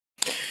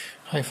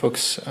Hi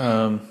folks,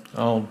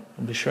 I'll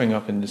be showing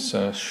up in this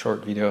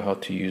short video how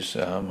to use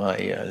my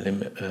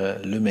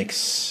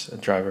Lumix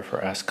driver for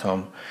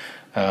Ascom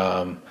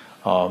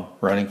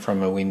running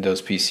from a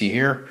Windows PC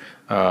here.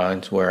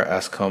 It's where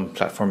Ascom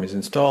platform is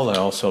installed, and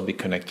also I'll be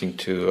connecting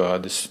to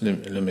this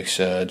Lumix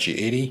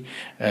G80,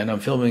 and I'm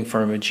filming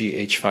from a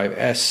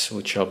GH5S,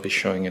 which I'll be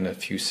showing in a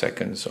few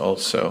seconds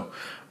also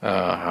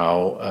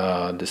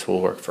how this will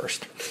work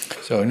first.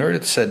 So in order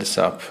to set this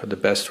up, the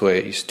best way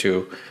is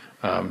to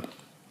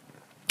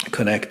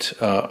connect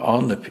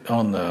on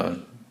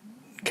the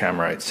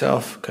camera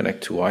itself,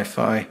 connect to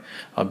Wi-Fi.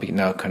 I'll be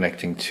now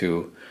connecting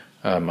to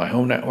my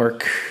home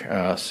network.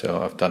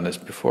 So I've done this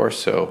before,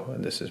 so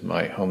this is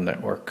my home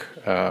network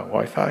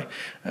Wi-Fi,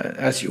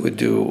 as you would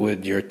do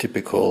with your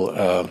typical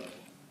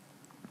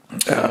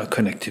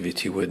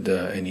connectivity with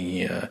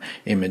any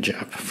image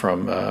app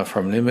from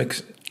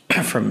Lumix,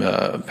 from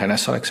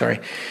Panasonic, sorry,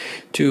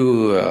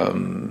 to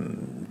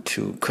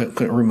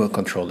remote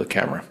control the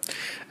camera.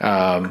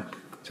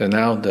 So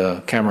now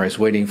the camera is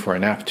waiting for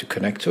an app to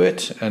connect to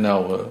it, and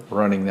now we're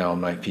running now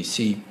on my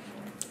PC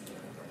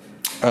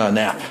an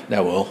app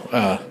that will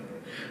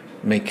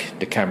make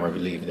the camera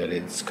believe that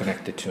it's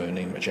connected to an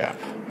image app.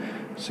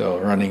 So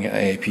running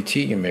an APT,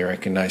 you may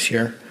recognize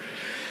here.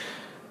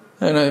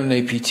 And on an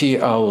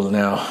APT, I will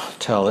now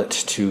tell it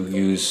to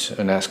use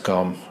an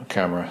Ascom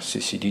camera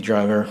CCD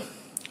driver,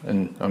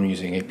 and I'm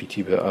using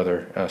APT, but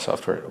other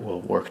software will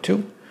work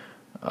too.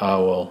 I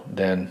will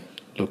then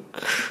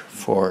look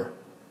for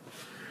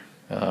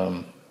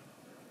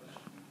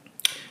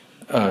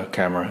a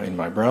camera in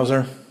my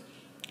browser,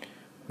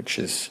 which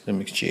is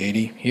Lumix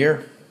G80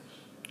 here.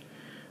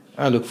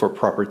 I look for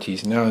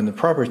properties. Now in the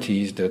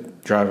properties, the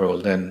driver will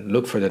then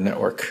look for the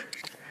network,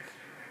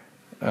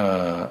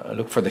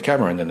 look for the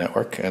camera in the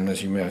network, and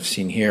as you may have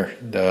seen here,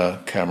 the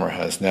camera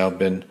has now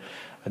been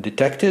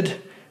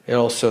detected. It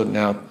also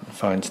now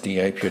finds the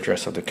IP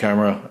address of the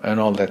camera, and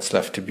all that's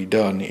left to be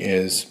done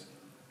is,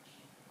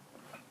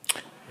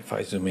 if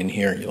I zoom in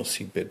here, you'll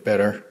see a bit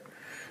better.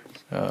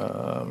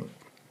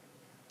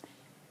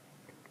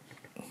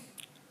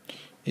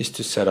 Is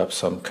to set up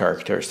some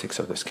characteristics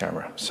of this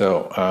camera.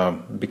 So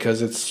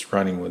because it's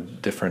running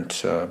with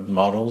different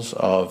models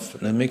of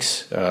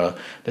Lumix,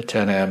 the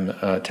 10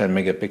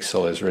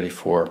 megapixel is ready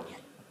for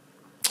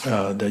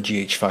the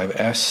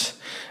GH5S.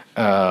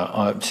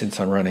 Since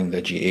I'm running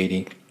the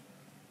G80,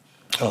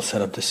 I'll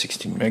set up the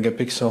 16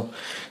 megapixel.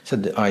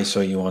 Set the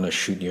ISO you want to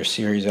shoot your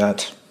series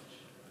at.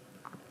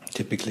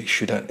 Typically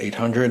shoot at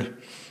 800.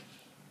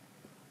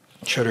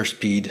 Shutter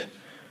speed,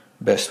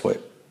 best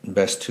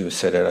to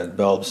set it at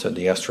bulb, so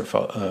the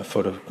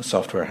AstroPhoto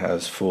software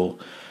has full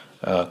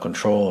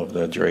control of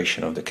the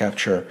duration of the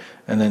capture.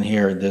 And then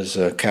here there's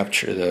a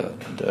capture,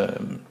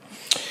 the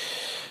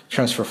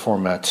transfer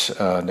format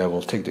that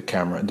will take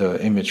the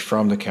image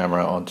from the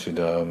camera onto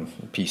the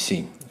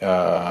PC.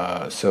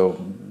 So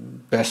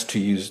best to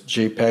use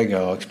JPEG.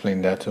 I'll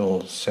explain that in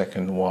a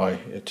second why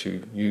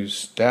to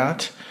use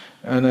that.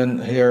 And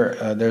then here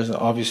there's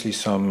obviously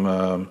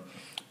some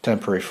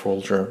temporary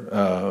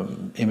folder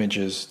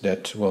images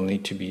that will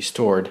need to be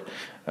stored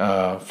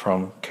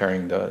from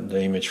carrying the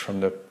image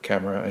from the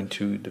camera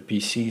into the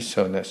PC.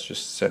 So that's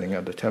just setting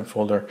up the temp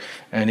folder.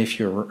 And if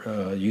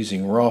you're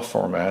using RAW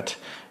format,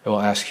 it will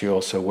ask you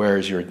also where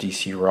is your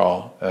DC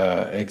RAW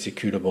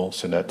executable,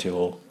 so that it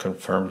will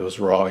confirm those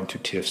RAW into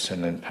TIFFs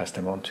and then pass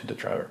them on to the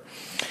driver.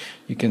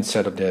 You can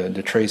set up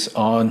the trace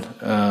on,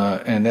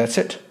 and that's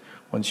it.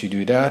 Once you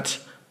do that,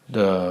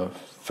 the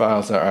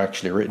files are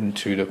actually written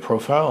to the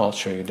profile. I'll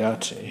show you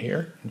that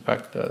here. In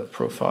fact, the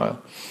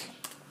profile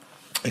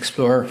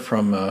Explorer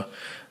from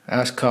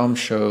Ascom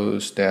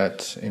shows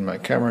that in my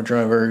camera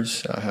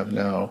drivers, I have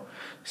now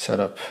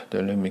set up the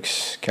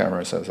Lumix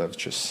cameras as I've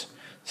just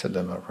set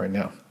them up right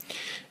now.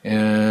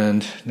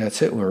 And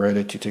that's it. We're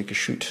ready to take a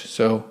shoot.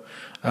 So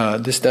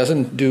this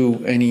doesn't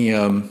do any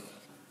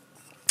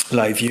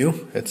live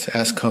view.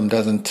 Ascom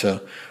doesn't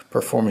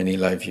perform any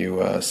live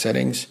view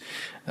settings.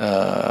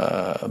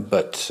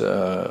 But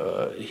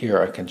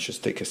here I can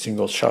just take a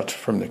single shot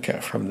from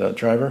the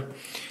driver,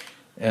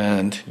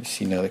 and you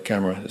see now the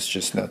camera is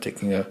just now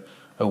taking a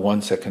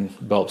 1 second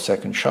bulb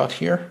second shot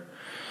here,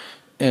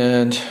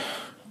 and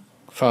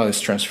file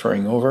is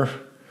transferring over,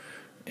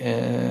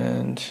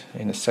 and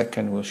in a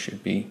second we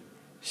should be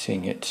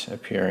seeing it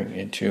appearing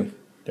into,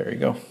 there you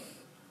go,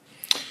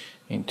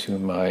 into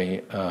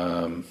my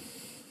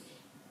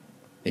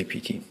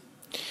APT.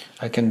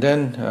 I can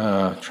then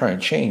try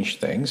and change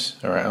things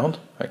around.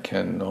 I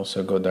can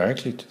also go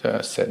directly to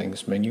the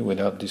settings menu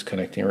without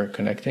disconnecting or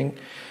reconnecting,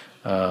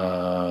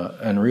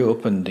 and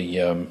reopen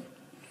the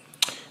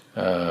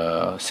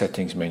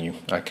settings menu.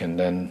 I can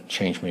then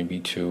change maybe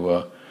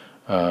to,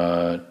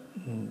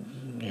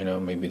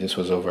 maybe this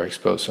was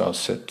overexposed, so I'll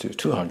set to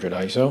 200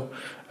 ISO,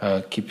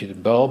 keep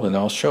it bulb, and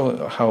I'll show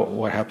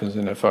what happens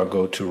if I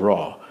go to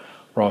RAW.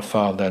 RAW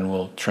file then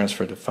will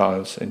transfer the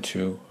files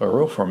into a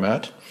RAW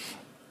format.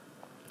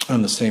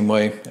 In the same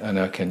way, and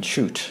I can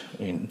shoot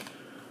in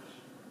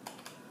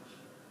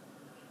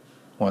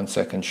 1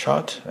 second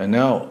shot, and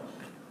now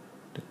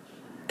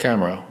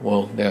camera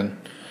will then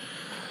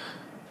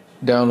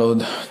download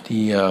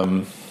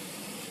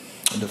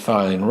the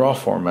file in RAW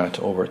format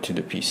over to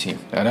the PC,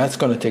 and that's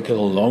going to take a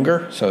little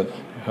longer. So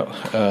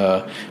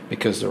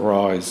because the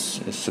RAW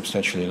is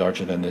substantially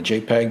larger than the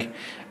JPEG,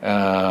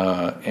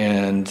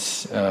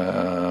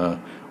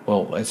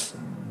 well,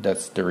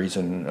 that's the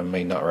reason I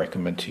may not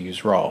recommend to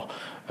use RAW.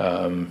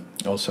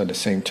 Also, at the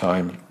same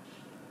time,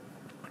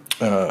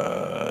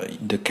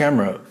 the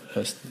camera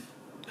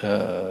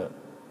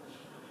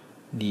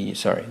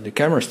the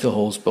camera still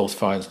holds both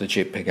files, the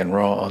JPEG and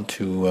RAW,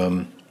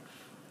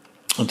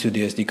 onto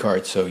the SD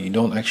card, so you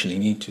don't actually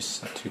need to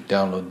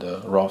download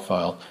the RAW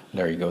file.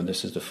 There you go.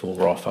 This is the full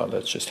RAW file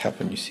that's just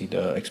happened. You see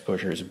the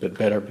exposure is a bit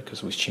better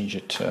because we changed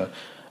it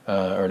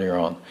earlier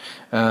on.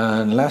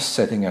 And last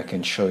setting I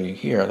can show you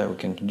here that we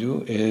can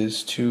do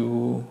is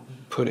to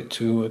put it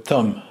to a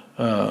thumb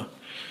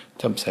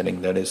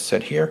setting that is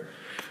set here.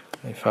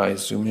 If I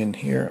zoom in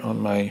here on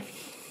my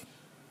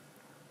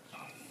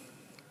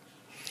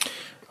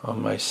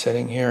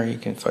setting here, you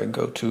can, if I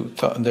go to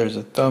there's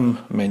a thumb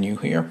menu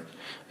here.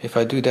 If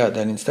I do that,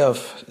 then instead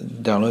of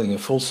downloading a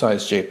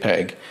full-size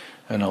JPEG,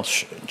 and I'll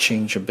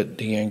change a bit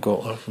the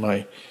angle of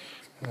my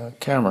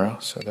camera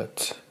so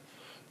that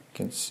you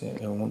can see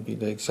it won't be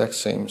the exact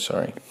same,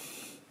 the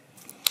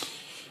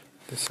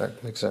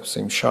exact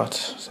same shot.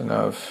 So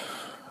now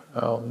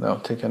I'll now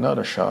take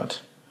another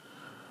shot,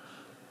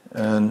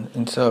 and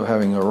instead of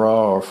having a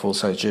RAW or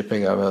full-size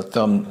JPEG, I have a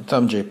thumb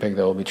JPEG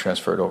that will be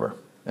transferred over.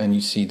 And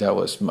you see that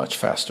was much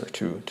faster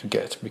to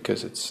get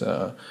because it's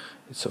a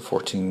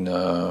 14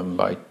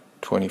 by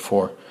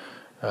 24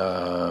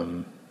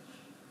 file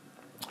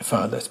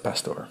that's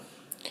passed over.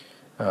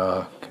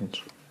 Can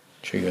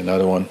show you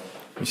another one.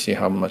 You see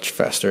how much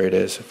faster it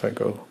is if I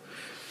go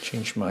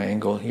change my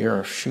angle here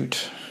or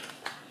shoot.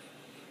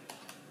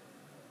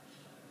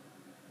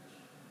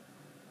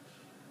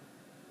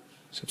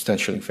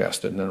 Substantially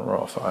faster than a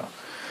RAW file.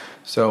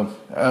 So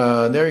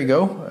there you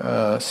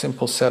go.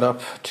 Simple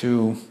setup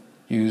to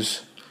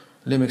use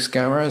Lumix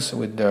cameras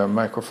with their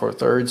Micro Four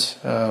Thirds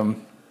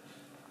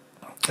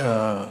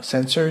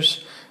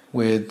sensors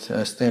with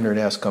a standard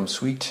Ascom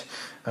suite,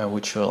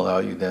 which will allow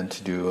you then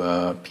to do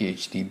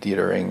PhD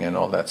dithering and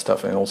all that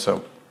stuff, and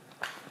also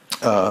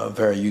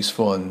very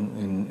useful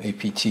in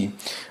APT,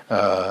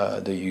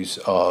 the use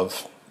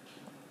of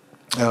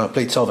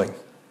plate solving.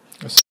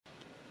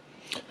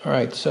 All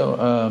right,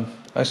 so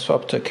I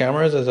swapped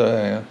cameras as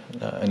I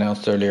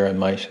announced earlier in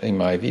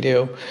my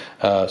video.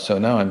 So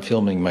now I'm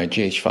filming my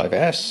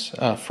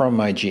GH5S from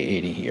my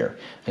G80 here.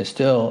 And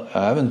still,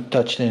 I haven't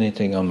touched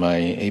anything on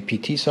my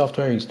APT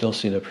software. You still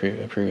see the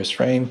previous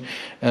frame.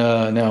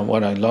 Now,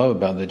 what I love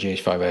about the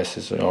GH5S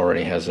is it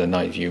already has a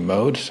night view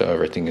mode, so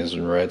everything is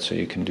in red, so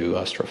you can do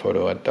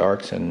astrophoto at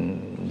darks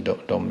and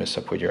don't mess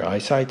up with your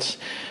eyesights.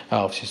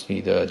 Obviously,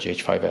 the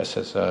GH5S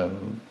has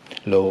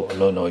low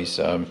noise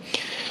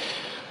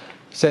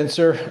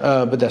sensor,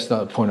 but that's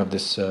not the point of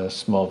this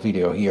small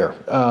video here.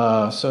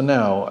 So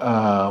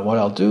now what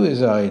I'll do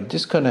is I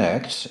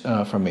disconnect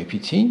from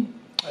APT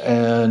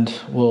and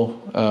we'll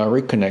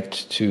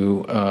reconnect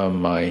to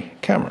my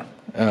camera.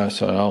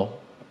 So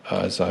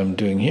as I'm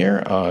doing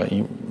here,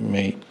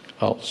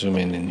 I'll zoom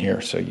in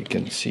here so you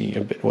can see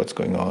a bit what's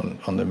going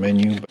on the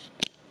menu.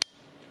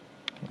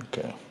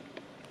 Okay,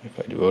 if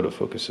I do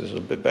autofocus, it's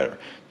a bit better.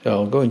 So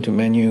I'll go into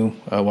menu,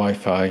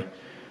 Wi-Fi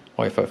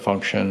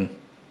function.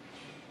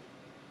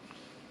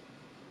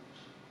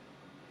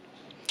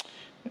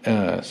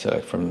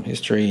 Select from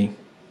history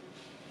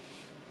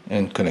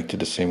and connect to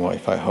the same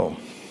Wi-Fi home.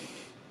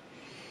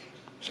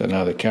 So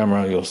now the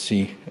camera, you'll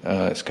see,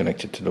 is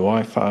connected to the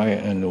Wi-Fi,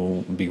 and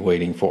we'll be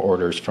waiting for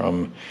orders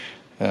from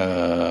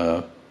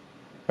a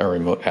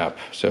remote app.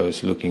 So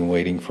it's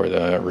waiting for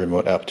the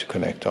remote app to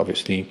connect.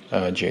 Obviously,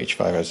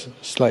 GH5 has a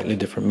slightly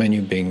different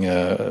menu, being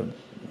a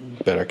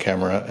better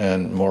camera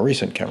and more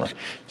recent camera.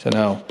 So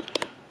now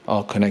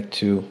I'll connect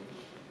to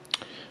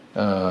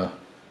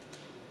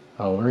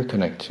I'll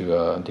reconnect to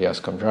the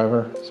Ascom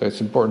driver. So it's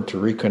important to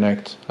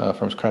reconnect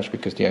from scratch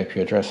because the IP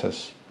address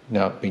has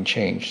now been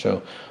changed.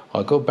 So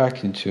I'll go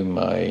back into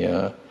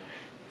my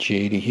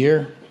G80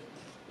 here.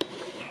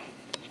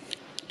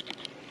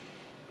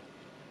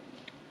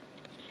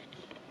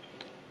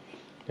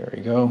 There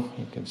you go.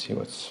 You can see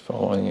what's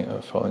following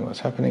what's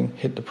happening.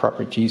 Hit the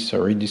properties, so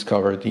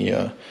rediscover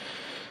the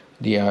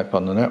app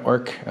on the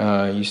network.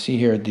 You see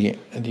here the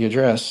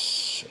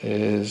address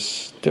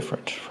is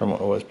different from what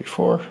it was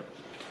before.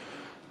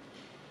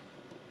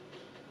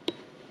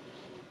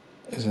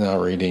 Is now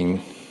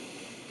reading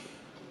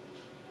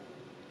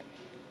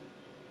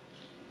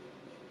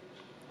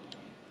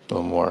a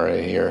little more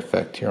here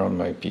effect here on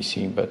my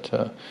PC, but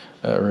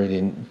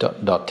reading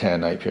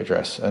 .10 IP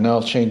address. And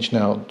I'll change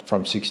now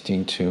from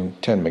 16 to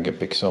 10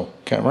 megapixel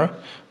camera,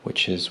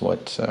 which is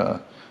what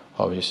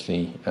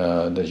obviously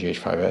the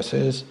GH5S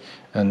is,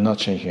 and not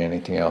changing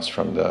anything else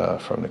from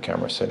the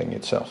camera setting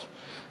itself.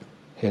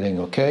 Hitting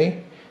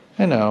OK,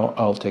 and now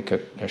I'll take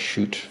a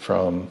shoot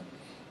from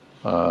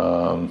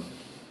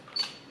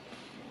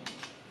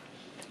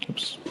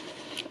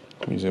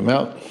me zoom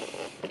out.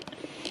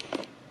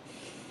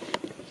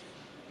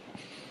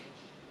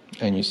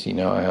 And you see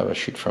now I have a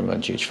shoot from a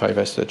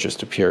GH5S that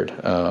just appeared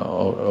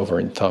over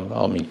in thumb.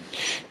 I'll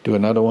do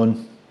another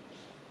one.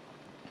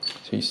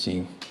 So you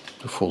see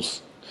the full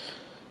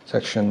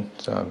section.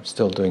 So I'm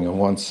still doing a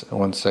 1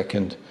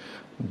 second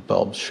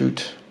bulb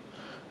shoot.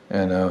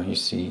 And now you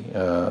see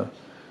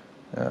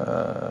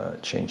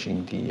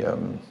changing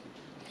the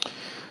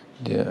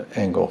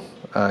angle.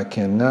 I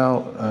can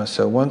now,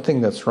 so one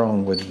thing that's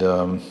wrong with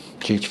the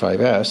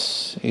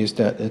GH5S is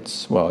that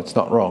it's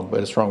not wrong,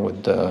 but it's wrong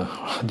with the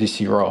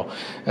DC RAW,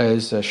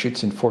 as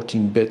shoots in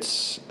 14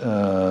 bits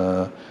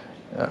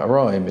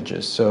RAW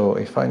images. So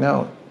if I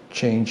now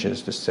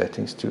changes the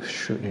settings to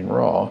shoot in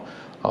RAW,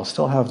 I'll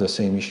still have the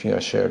same issue I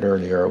shared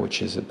earlier,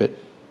 which is a bit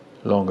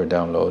longer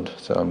download.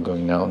 So I'm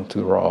going now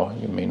to RAW.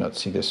 You may not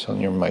see this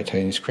on my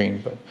tiny screen,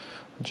 but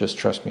just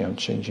trust me, I'm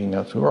changing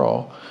now to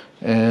RAW.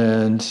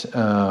 And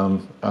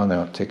I'll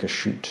now take a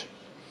shoot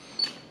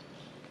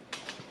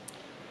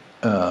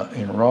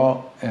in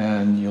RAW,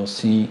 and you'll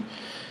see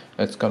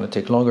it's going to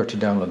take longer to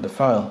download the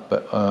file,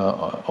 but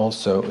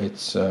also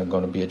it's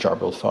going to be a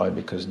jarbled file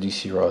because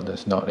DC RAW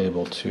is not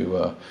able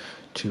to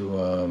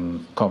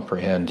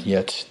comprehend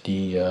yet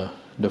the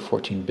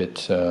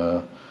 14-bit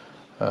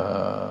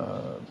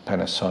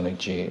Panasonic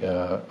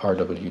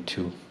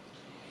RW2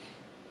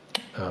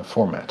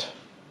 format.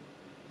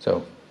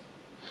 So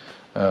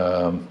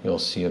you'll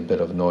see a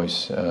bit of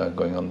noise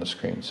going on the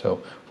screen.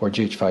 So for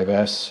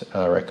GH5S,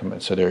 I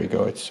recommend. So there you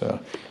go. It's you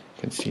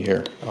can see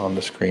here on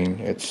the screen.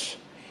 It's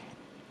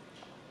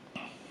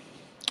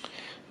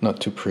not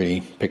too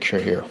pretty picture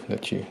here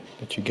that you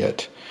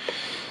get.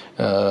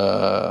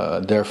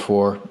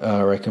 Therefore,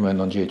 I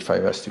recommend on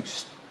GH5S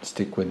to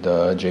stick with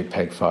the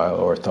JPEG file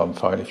or thumb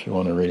file if you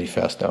want a really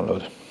fast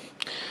download.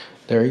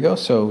 There you go.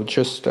 So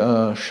just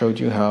showed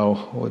you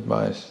how with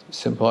my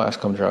simple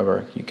Ascom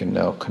driver you can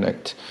now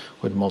connect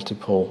with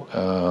multiple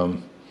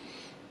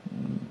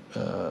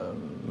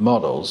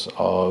models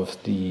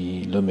of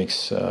the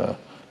Lumix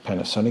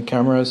Panasonic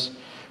cameras,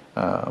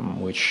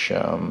 which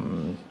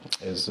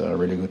is a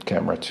really good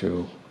camera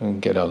to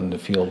get out in the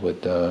field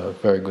with a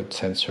very good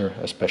sensor,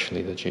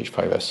 especially the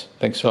GH5S.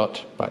 Thanks a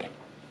lot. Bye.